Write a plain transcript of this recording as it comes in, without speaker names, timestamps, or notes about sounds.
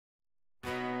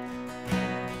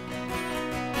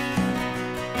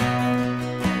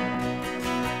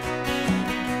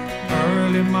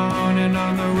every morning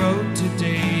on the road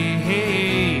today.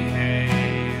 Hey, hey.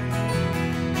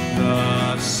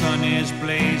 The sun is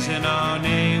blazing on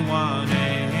A1A.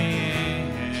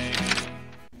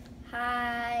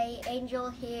 Hi, Angel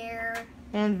here.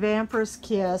 And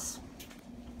Vampyresskiss.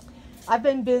 I've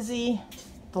been busy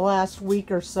the last week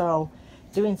or so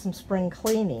doing some spring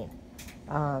cleaning,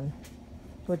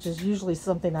 which is usually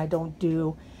something I don't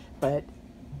do, but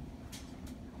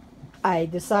I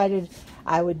decided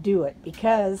I would do it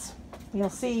because you'll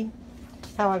see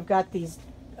how I've got these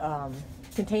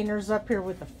containers up here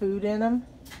with the food in them,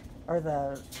 or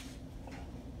the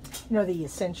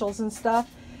essentials and stuff.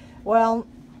 Well,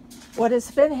 what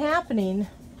has been happening,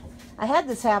 I had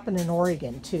this happen in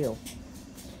Oregon too.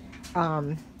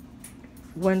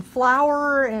 When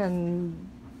flour and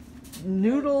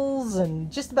noodles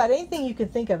and just about anything you can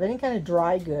think of, any kind of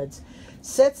dry goods,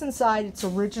 sits inside its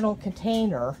original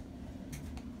container,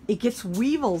 it gets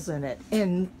weevils in it,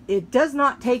 and it does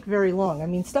not take very long. I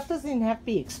mean, stuff doesn't even have to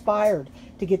be expired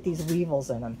to get these weevils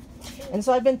in them. And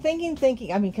so I've been thinking,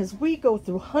 I mean, because we go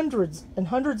through hundreds and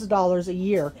hundreds of dollars a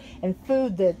year in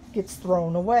food that gets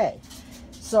thrown away.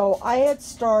 So I had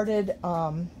started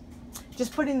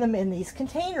just putting them in these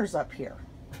containers up here,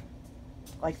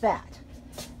 like that.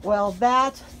 Well,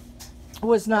 that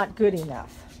was not good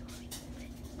enough.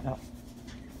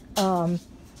 No.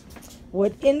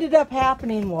 What ended up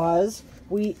happening was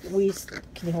we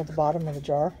can you hold the bottom of the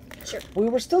jar? Sure. We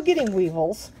were still getting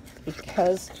weevils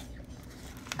because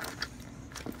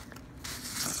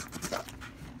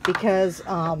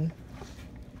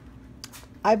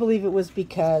I believe it was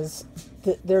because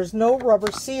there's no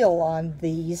rubber seal on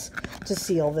these to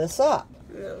seal this up.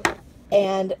 No.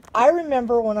 And I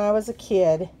remember when I was a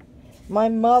kid, my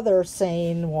mother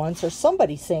saying once, or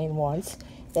somebody saying once,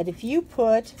 that if you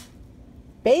put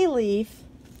bay leaf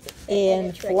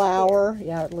in flour,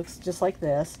 yeah, it looks just like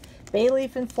this, bay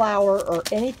leaf in flour or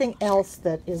anything else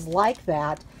that is like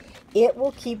that, it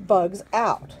will keep bugs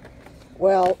out.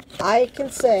 Well, I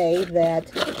can say that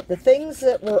the things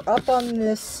that were up on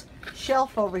this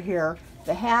shelf over here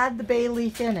that had the bay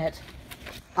leaf in it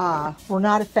were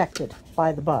not affected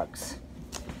by the bugs.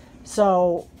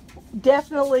 So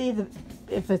definitely,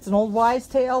 if it's an old wives'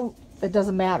 tale, it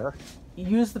doesn't matter.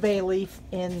 Use the bay leaf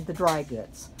in the dry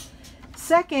goods.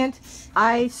 Second,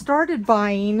 I started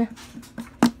buying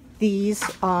these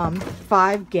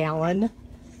 5-gallon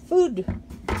food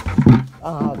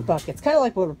buckets, kind of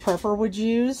like what a prepper would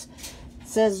use. It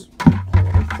says,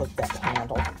 let me flip that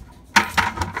handle.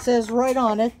 It says right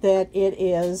on it that it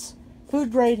is food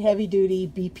grade, heavy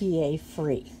duty, BPA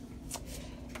free.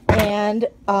 And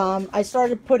I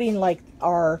started putting like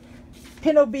our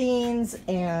pinto beans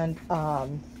and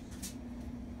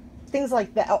things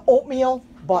like that. Oatmeal,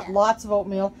 bought lots of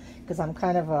oatmeal because I'm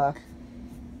kind of a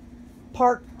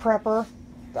part prepper,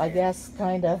 I guess,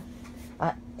 kind of.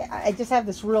 I just have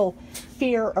this real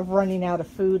fear of running out of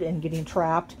food and getting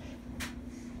trapped.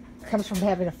 It comes from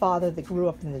having a father that grew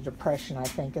up in the Depression, I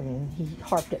think, and he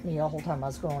harped at me the whole time I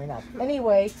was growing up.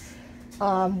 Anyway,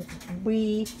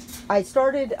 I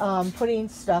started putting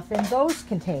stuff in those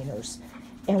containers.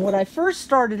 And what I first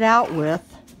started out with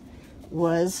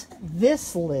was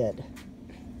this lid,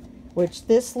 which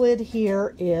this lid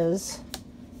here is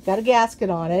got a gasket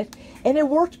on it, and it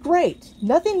worked great.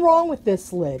 Nothing wrong with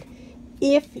this lid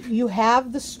if you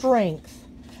have the strength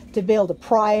to be able to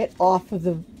pry it off of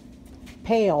the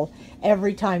pail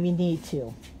every time you need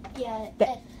to. Yeah,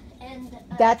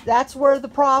 that's where the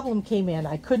problem came in.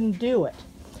 I couldn't do it.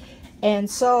 And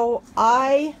so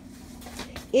I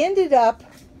ended up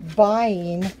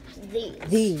buying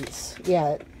these.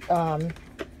 Yeah.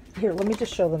 Here, let me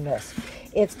just show them this.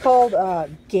 It's called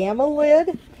Gamma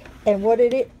Lid, and what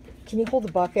it is, can you hold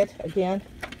the bucket again?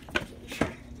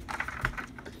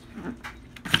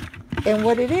 And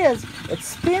what it is, it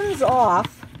spins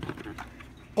off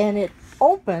and it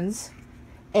opens,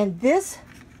 and this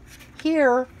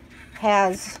here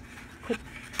has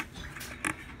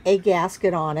a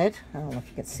gasket on it. I don't know if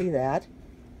you can see that.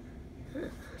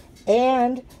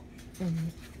 And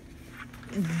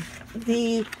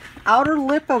the outer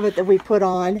lip of it that we put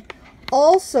on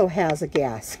also has a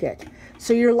gasket.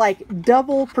 So you're like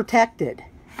double protected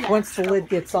once the lid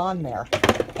gets on there.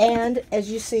 And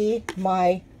as you see,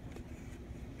 my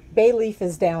bay leaf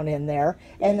is down in there.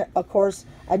 And of course,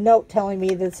 a note telling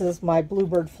me this is my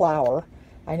bluebird flower.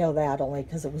 I know that only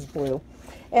because it was blue.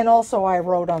 And also I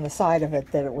wrote on the side of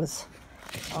it that it was,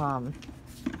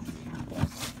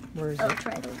 where is it? It's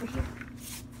right over here.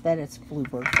 That it's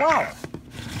bluebird flower.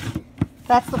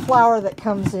 That's the flower that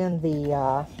comes in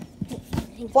the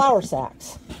flour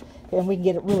sacks. And we can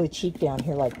get it really cheap down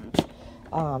here, like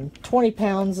 20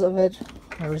 pounds of it,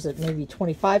 or is it maybe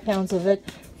 25 pounds of it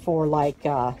for like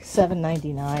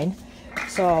 $7.99.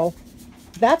 So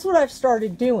that's what I've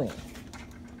started doing.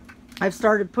 I've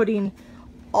started putting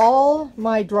all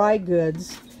my dry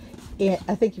goods in,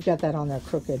 I think you've got that on there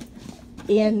crooked,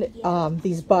 in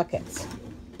these buckets,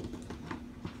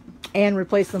 and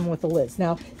replace them with the lids.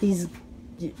 Now these,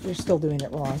 you're still doing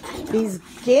it wrong. These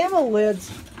Gamma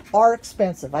lids are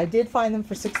expensive. I did find them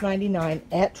for $6.99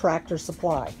 at Tractor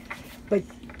Supply, but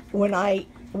when I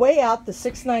weigh out the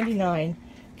 $6.99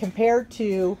 compared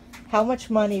to how much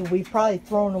money we've probably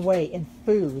thrown away in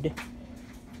food,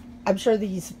 I'm sure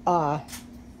these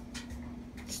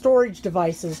storage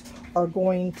devices are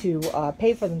going to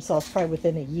pay for themselves probably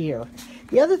within a year.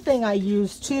 The other thing I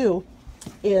use too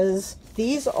is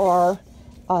these are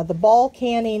the ball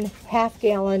canning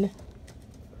half-gallon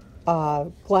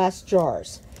glass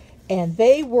jars, and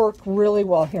they work really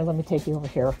well. Here, let me take you over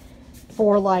here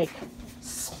for like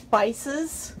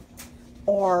spices,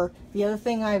 or the other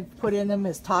thing I've put in them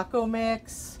is taco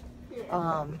mix,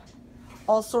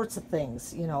 all sorts of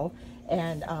things, you know.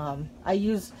 And I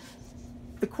use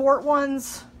the quart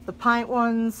ones, the pint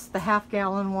ones, the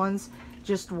half-gallon ones,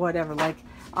 just whatever. Like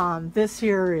this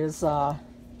here is what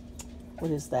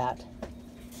is that?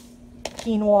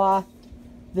 Quinoa.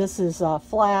 This is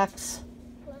flax.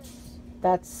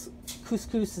 That's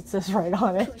couscous, it says right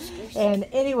on it. Couscous. And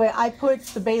anyway, I put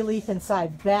the bay leaf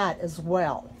inside that as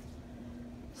well.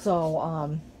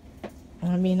 So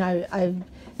I mean,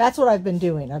 that's what I've been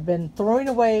doing. I've been throwing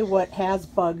away what has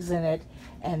bugs in it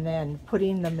and then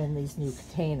putting them in these new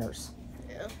containers.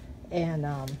 Yeah.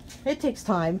 And it takes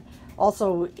time.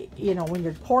 Also, you know, when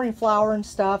you're pouring flour and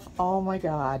stuff, oh my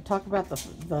God, talk about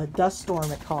the dust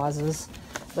storm it causes.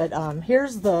 But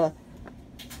here's the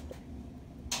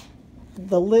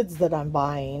lids that I'm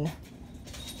buying.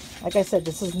 Like I said,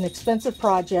 this is an expensive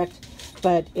project,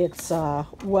 but it's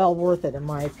well worth it in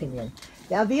my opinion.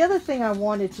 Now, the other thing I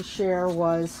wanted to share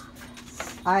was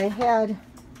I had,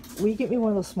 will you get me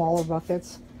one of those smaller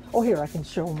buckets? Oh, here, I can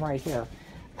show them right here.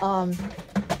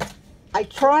 I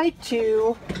tried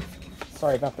to,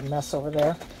 sorry about the mess over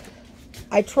there.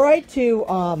 I tried to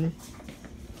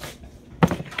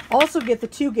also get the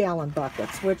 2-gallon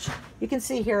buckets, which you can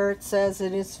see here it says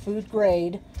it is food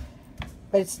grade,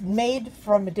 but it's made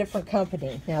from a different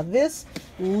company. Now, this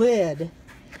lid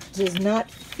does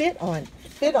not fit on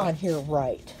here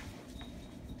right,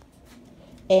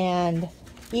 and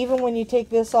even when you take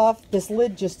this off, this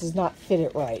lid just does not fit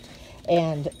it right,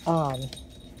 and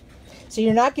so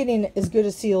you're not getting as good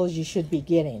a seal as you should be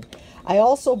getting. I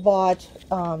also bought,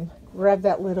 grab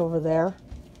that lid over there,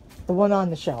 the one on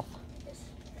the shelf.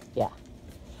 Yeah.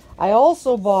 I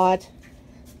also bought,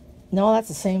 no, that's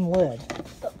the same lid.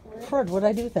 Fred, what did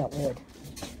I do with that lid?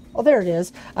 Oh, there it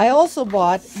is. I also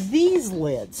bought these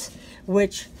lids,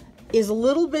 which is a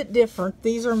little bit different.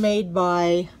 These are made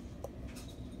by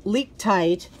Leak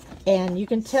Tight, and you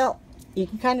can tell, you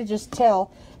can kind of just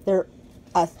tell they're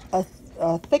a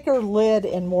thicker lid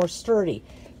and more sturdy.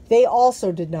 They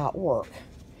also did not work.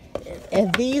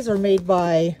 And these are made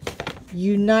by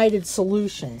United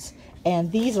Solutions,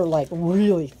 and these are like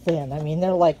really thin. I mean,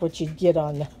 they're like what you'd get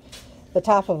on the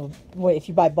top of, if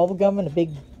you buy bubble gum in a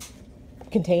big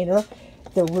container.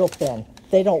 They're real thin.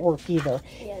 They don't work either.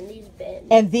 Yeah, and these bend.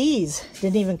 And these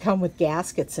didn't even come with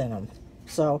gaskets in them.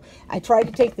 So I tried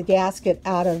to take the gasket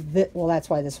out of this. Well, that's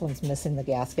why this one's missing the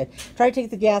gasket. Tried to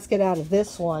take the gasket out of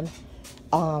this one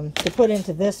to put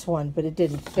into this one, but it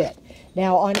didn't fit.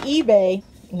 Now on eBay,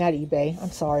 not eBay,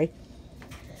 I'm sorry,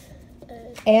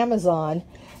 Amazon,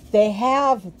 they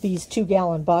have these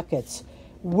 2-gallon buckets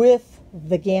with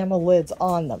the Gamma lids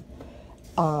on them.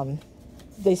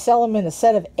 They sell them in a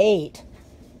set of 8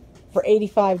 for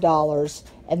 $85,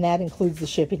 and that includes the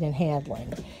shipping and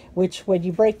handling, which when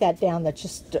you break that down, that's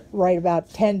just right about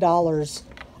 $10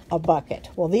 a bucket.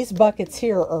 Well, these buckets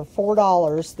here are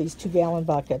 $4, these 2-gallon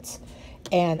buckets,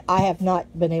 and I have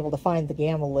not been able to find the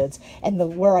Gamma lids.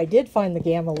 And where I did find the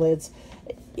Gamma lids,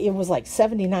 it was like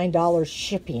 $79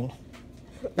 shipping.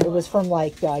 It was from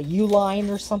like Uline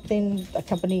or something, a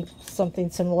company, something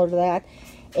similar to that.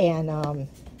 And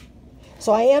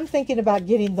so I am thinking about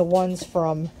getting the ones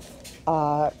from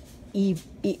Amazon,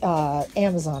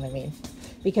 I mean.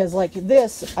 Because like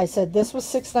this, I said this was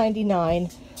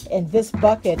 $6.99, and this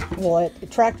bucket, well,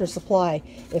 at Tractor Supply,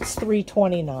 it's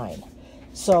 $3.29.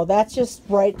 So that's just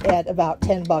right at about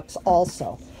 10 bucks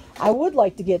also. I would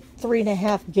like to get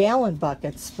 3.5-gallon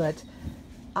buckets, but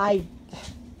I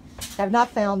have not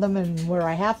found them, and where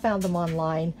I have found them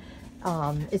online,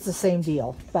 it's the same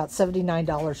deal, about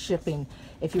 $79 shipping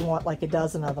if you want like a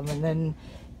dozen of them. And then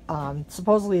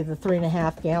supposedly the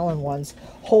 3.5 gallon ones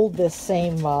hold this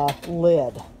same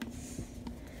lid.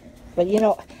 But you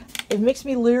know, it makes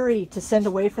me leery to send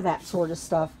away for that sort of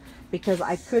stuff, because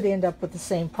I could end up with the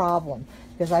same problem,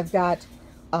 because I've got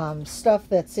stuff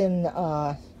that's in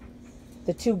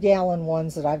the 2 gallon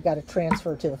ones that I've got to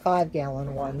transfer to the 5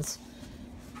 gallon ones.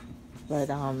 But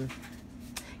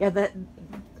yeah,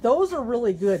 those are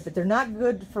really good, but they're not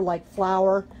good for like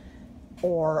flour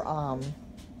or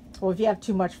well, if you have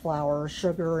too much flour or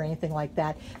sugar or anything like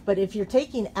that. But if you're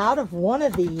taking out of one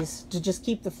of these to just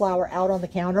keep the flour out on the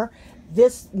counter,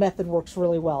 this method works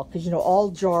really well, because you know,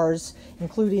 all jars,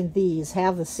 including these,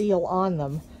 have the seal on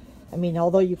them. I mean,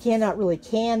 although you cannot really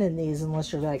can in these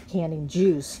unless you're like canning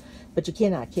juice, but you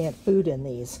cannot can food in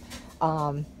these.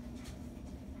 I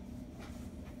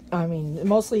mean,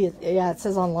 mostly, yeah, it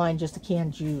says online just to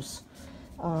can juice.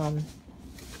 Well,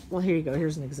 here you go.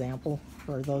 Here's an example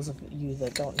for those of you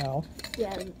that don't know.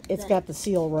 Yeah. It's got the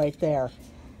seal right there.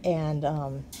 And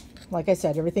like I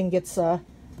said, everything gets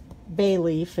bay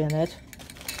leaf in it,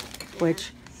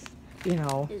 which, you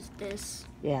know, Is this?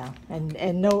 yeah.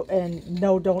 And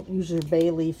no, don't use your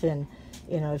bay leaf in,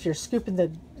 you know, if you're scooping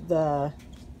the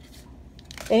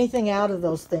anything out of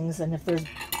those things, and if there's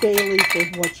bay leaf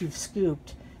in what you've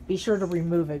scooped, be sure to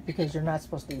remove it, because you're not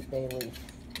supposed to eat bay leaf.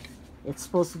 It's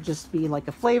supposed to just be like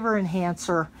a flavor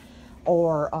enhancer,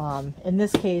 or in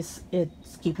this case,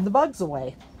 it's keeping the bugs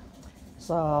away.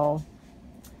 So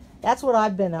that's what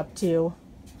I've been up to.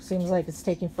 Seems like it's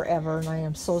taking forever, and I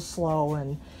am so slow,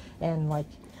 and like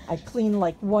I clean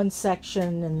like one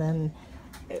section, and then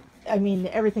I mean,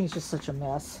 everything's just such a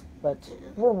mess. But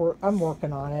I'm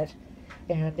working on it,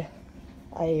 and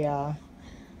I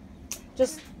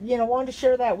just, you know, wanted to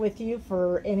share that with you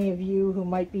for any of you who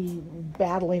might be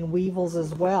battling weevils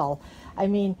as well. I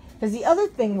mean, because the other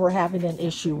thing we're having an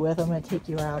issue with, I'm going to take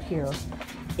you out here,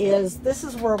 is this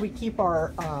is where we keep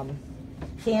our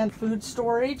canned food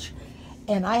storage.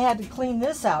 And I had to clean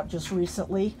this out just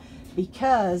recently,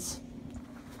 because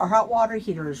our hot water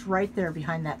heater is right there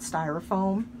behind that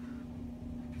styrofoam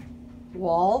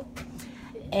wall.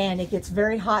 And it gets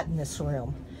very hot in this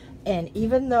room. And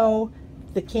even though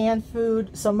the canned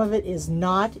food, some of it is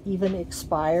not even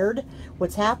expired,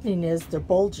 what's happening is they're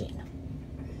bulging.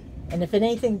 And if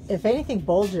anything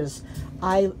bulges,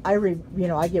 I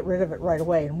get rid of it right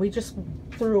away. And we just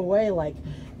threw away like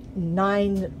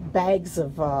 9 bags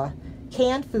of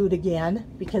canned food again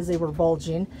because they were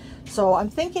bulging. So I'm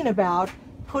thinking about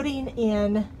putting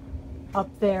in up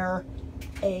there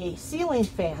a ceiling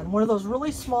fan, one of those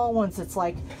really small ones that's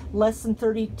like less than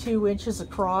 32 inches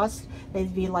across.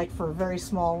 They'd be like for a very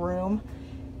small room.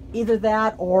 Either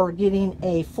that or getting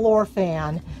a floor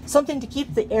fan, something to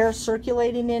keep the air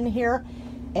circulating in here.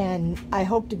 And I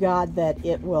hope to God that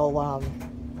it will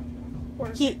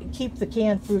keep the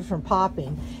canned food from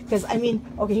popping. Because I mean,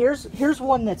 okay, here's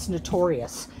one that's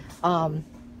notorious.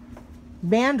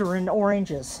 Mandarin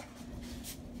oranges.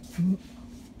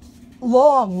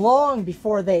 Long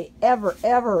before they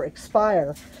ever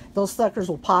expire, those suckers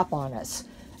will pop on us.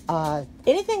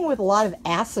 Anything with a lot of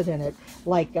acid in it,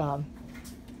 like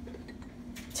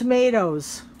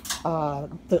tomatoes,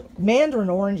 the mandarin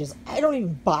oranges, I don't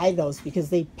even buy those because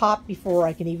they pop before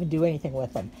I can even do anything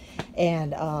with them.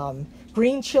 And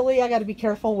green chili I got to be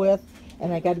careful with,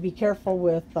 and I got to be careful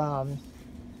with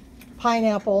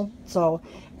pineapple. So,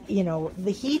 you know,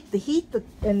 the heat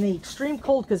and the extreme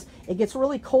cold, because it gets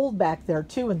really cold back there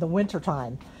too in the winter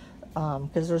time,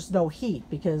 because there's no heat,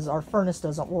 because our furnace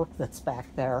doesn't work that's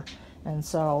back there. And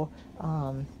so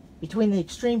between the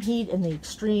extreme heat and the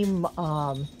extreme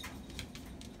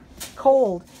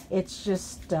cold, it's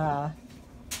just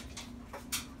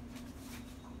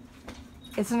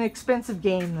it's an expensive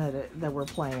game that we're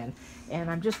playing, and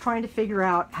I'm just trying to figure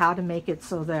out how to make it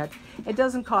so that it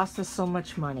doesn't cost us so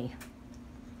much money.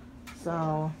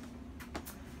 So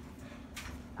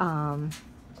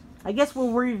I guess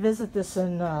we'll revisit this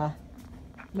in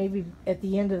maybe at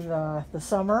the end of the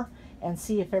summer and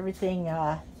see if everything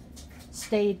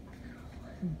stayed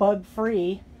bug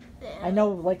free. I know,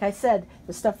 like I said,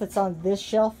 the stuff that's on this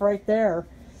shelf right there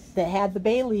that had the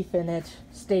bay leaf in it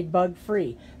stayed bug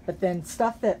free, but then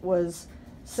stuff that was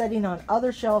sitting on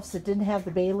other shelves that didn't have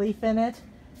the bay leaf in it,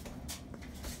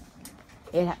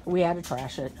 we had to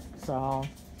trash it. So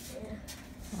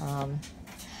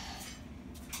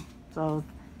so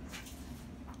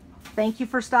thank you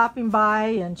for stopping by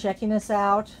and checking us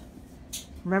out.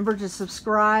 Remember to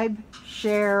subscribe,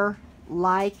 share,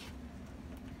 like.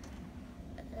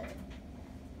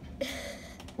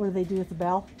 What do they do with the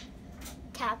bell?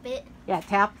 Tap it. Yeah,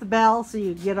 tap the bell so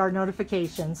you get our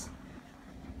notifications.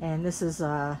 And this is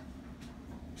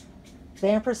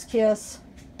Vampyresskiss,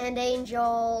 and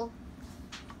Angel.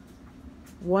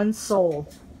 one soul,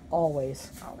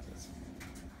 always. Always.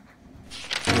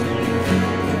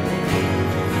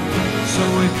 So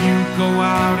if you go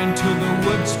out into the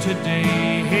woods today,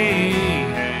 hey,